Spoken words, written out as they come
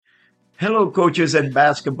Hello, coaches and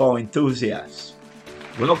basketball enthusiasts.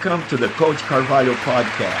 Welcome to the Coach Carvalho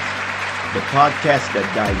podcast, the podcast that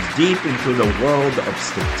dives deep into the world of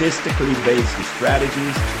statistically based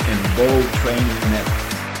strategies and bold training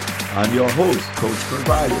methods. I'm your host, Coach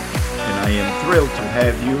Carvalho, and I am thrilled to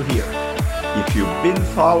have you here. If you've been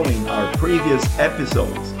following our previous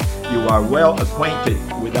episodes, you are well acquainted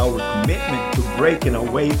with our commitment to breaking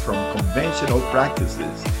away from conventional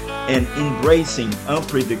practices and embracing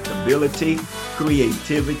unpredictability,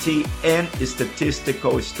 creativity, and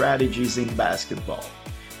statistical strategies in basketball.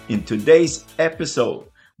 In today's episode,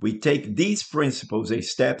 we take these principles a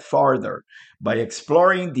step farther by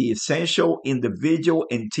exploring the essential individual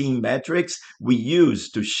and team metrics we use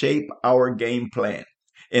to shape our game plan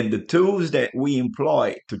and the tools that we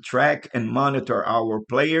employ to track and monitor our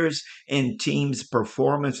players and teams'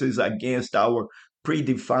 performances against our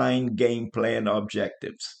predefined game plan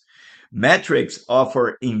objectives. Metrics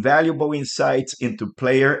offer invaluable insights into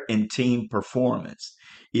player and team performance.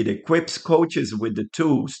 It equips coaches with the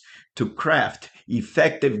tools to craft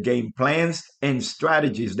effective game plans and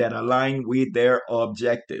strategies that align with their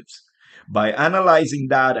objectives. By analyzing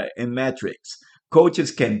data and metrics,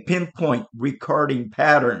 coaches can pinpoint recurring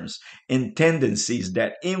patterns and tendencies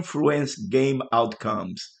that influence game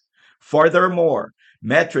outcomes. Furthermore,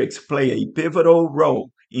 metrics play a pivotal role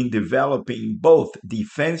in developing both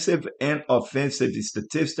defensive and offensive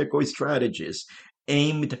statistical strategies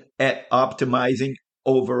aimed at optimizing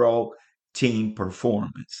overall team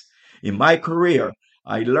performance. In my career,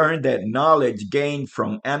 I learned that knowledge gained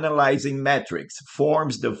from analyzing metrics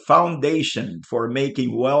forms the foundation for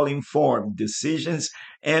making well informed decisions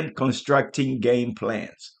and constructing game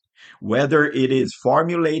plans. Whether it is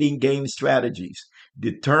formulating game strategies,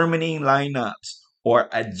 determining lineups, or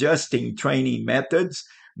adjusting training methods,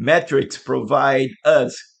 metrics provide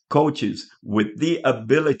us coaches with the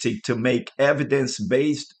ability to make evidence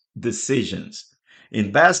based decisions.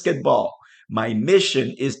 In basketball, my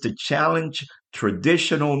mission is to challenge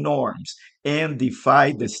traditional norms and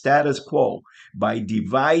defy the status quo by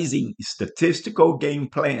devising statistical game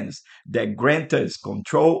plans that grant us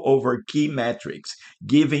control over key metrics,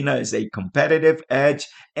 giving us a competitive edge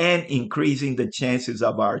and increasing the chances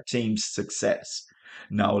of our team's success.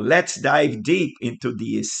 Now, let's dive deep into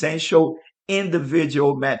the essential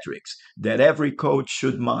individual metrics that every coach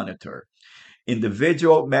should monitor.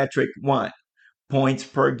 Individual metric one, points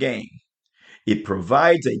per game. It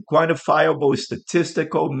provides a quantifiable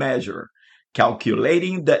statistical measure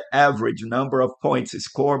calculating the average number of points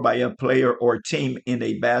scored by a player or team in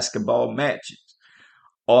a basketball match,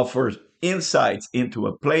 offers insights into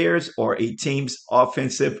a player's or a team's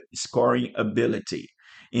offensive scoring ability.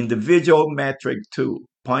 Individual metric two,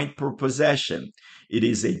 point per possession. It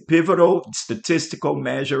is a pivotal statistical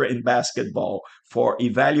measure in basketball for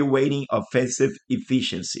evaluating offensive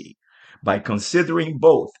efficiency. By considering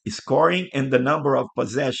both scoring and the number of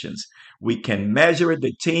possessions, we can measure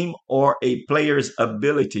the team or a player's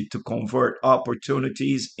ability to convert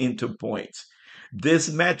opportunities into points. This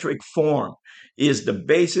metric form is the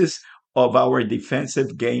basis of our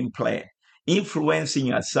defensive game plan,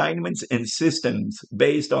 influencing assignments and systems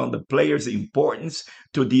based on the player's importance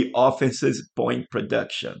to the offense's point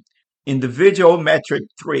production. Individual metric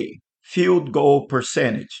three, field goal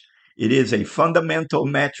percentage. It is a fundamental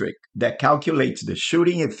metric that calculates the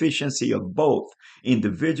shooting efficiency of both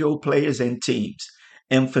individual players and teams,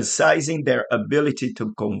 emphasizing their ability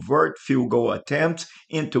to convert field goal attempts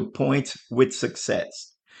into points with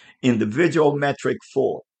success. Individual metric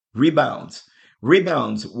four, rebounds.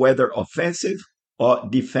 Rebounds, whether offensive or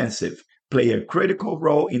defensive, play a critical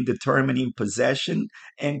role in determining possession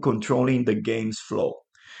and controlling the game's flow.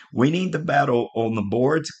 Winning the battle on the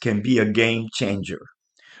boards can be a game changer.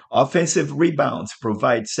 Offensive rebounds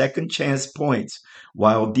provide second chance points,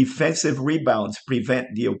 while defensive rebounds prevent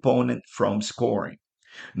the opponent from scoring.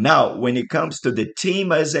 Now, when it comes to the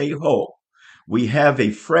team as a whole, we have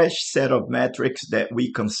a fresh set of metrics that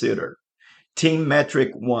we consider. Team metric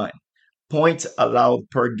one, points allowed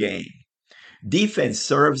per game. Defense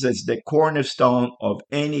serves as the cornerstone of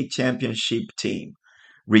any championship team.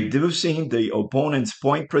 Reducing the opponent's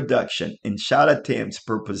point production and shot attempts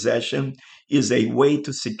per possession is a way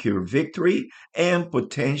to secure victory and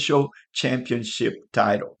potential championship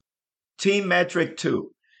title. Team metric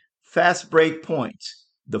two, fast break points.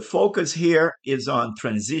 The focus here is on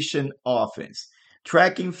transition offense.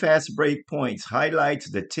 Tracking fast break points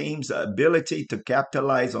highlights the team's ability to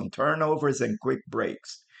capitalize on turnovers and quick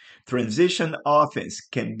breaks. Transition offense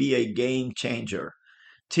can be a game changer.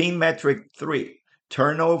 Team metric three,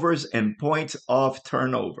 turnovers and points off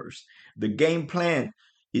turnovers. The game plan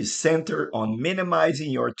is centered on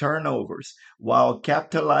minimizing your turnovers while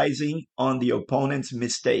capitalizing on the opponent's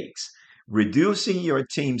mistakes. Reducing your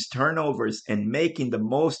team's turnovers and making the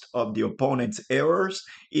most of the opponent's errors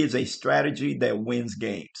is a strategy that wins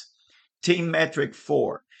games. Team metric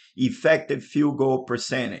 4, effective field goal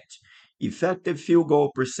percentage. Effective field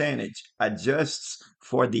goal percentage adjusts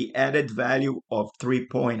for the added value of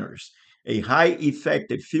three-pointers. A high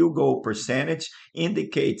effective field goal percentage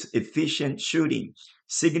indicates efficient shooting,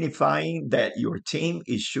 signifying that your team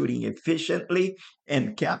is shooting efficiently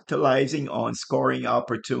and capitalizing on scoring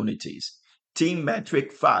opportunities. Team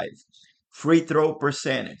metric 5, free throw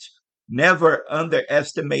percentage. Never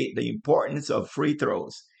underestimate the importance of free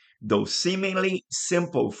throws. Those seemingly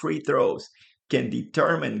simple free throws can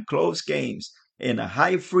determine close games, and a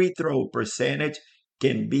high free throw percentage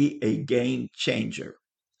can be a game changer.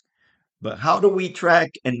 But how do we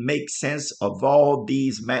track and make sense of all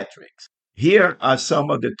these metrics? Here are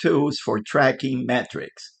some of the tools for tracking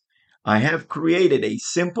metrics. I have created a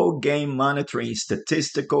simple game monitoring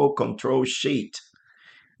statistical control sheet.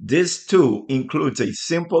 This tool includes a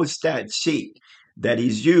simple stat sheet that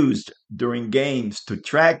is used during games to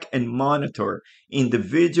track and monitor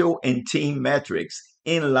individual and team metrics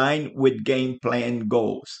in line with game plan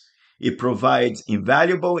goals. It provides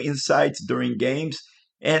invaluable insights during games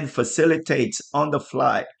and facilitates on the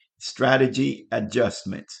fly strategy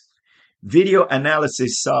adjustments. Video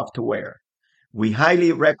analysis software. We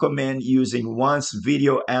highly recommend using Once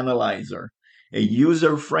Video Analyzer, a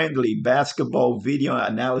user-friendly basketball video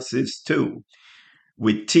analysis tool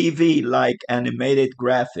with TV-like animated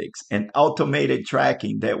graphics and automated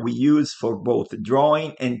tracking that we use for both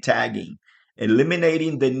drawing and tagging,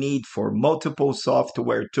 eliminating the need for multiple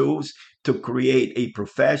software tools to create a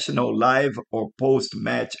professional live or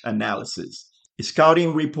post-match analysis.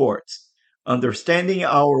 Scouting reports. Understanding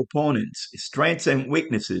our opponent's strengths and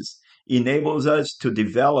weaknesses enables us to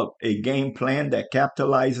develop a game plan that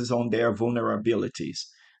capitalizes on their vulnerabilities.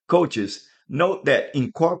 Coaches, note that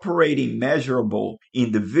incorporating measurable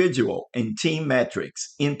individual and team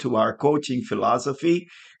metrics into our coaching philosophy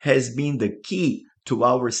has been the key to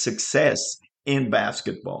our success in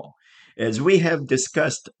basketball. As we have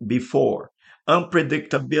discussed before,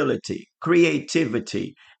 unpredictability,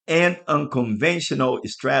 creativity, and unconventional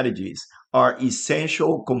strategies are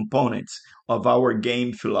essential components of our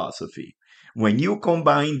game philosophy. When you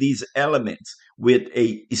combine these elements with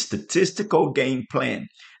a statistical game plan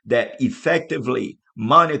that effectively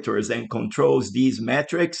monitors and controls these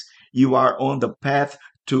metrics, you are on the path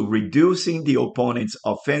to reducing the opponent's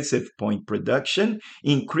offensive point production,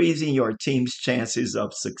 increasing your team's chances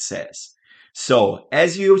of success. So,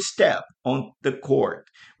 as you step on the court,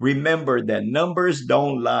 remember that numbers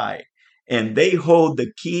don't lie, and they hold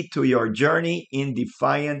the key to your journey in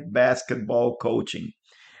defiant basketball coaching.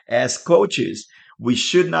 As coaches, we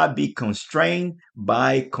should not be constrained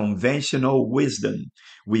by conventional wisdom.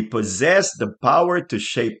 We possess the power to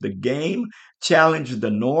shape the game, challenge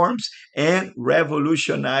the norms, and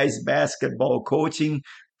revolutionize basketball coaching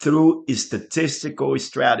through statistical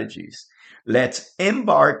strategies. Let's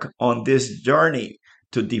embark on this journey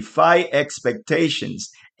to defy expectations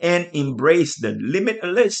and embrace the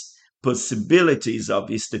limitless possibilities of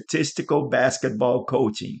statistical basketball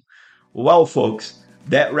coaching. Well, folks,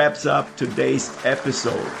 that wraps up today's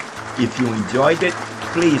episode. If you enjoyed it,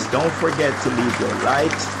 please don't forget to leave your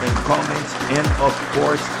likes and comments and, of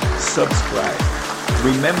course, subscribe.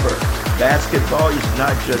 Remember, basketball is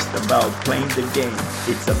not just about playing the game,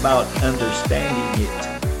 it's about understanding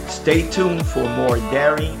it. Stay tuned for more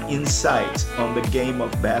daring insights on the game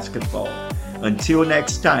of basketball. Until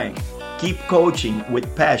next time, keep coaching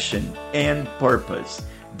with passion and purpose.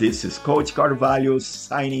 This is Coach Carvalho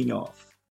signing off.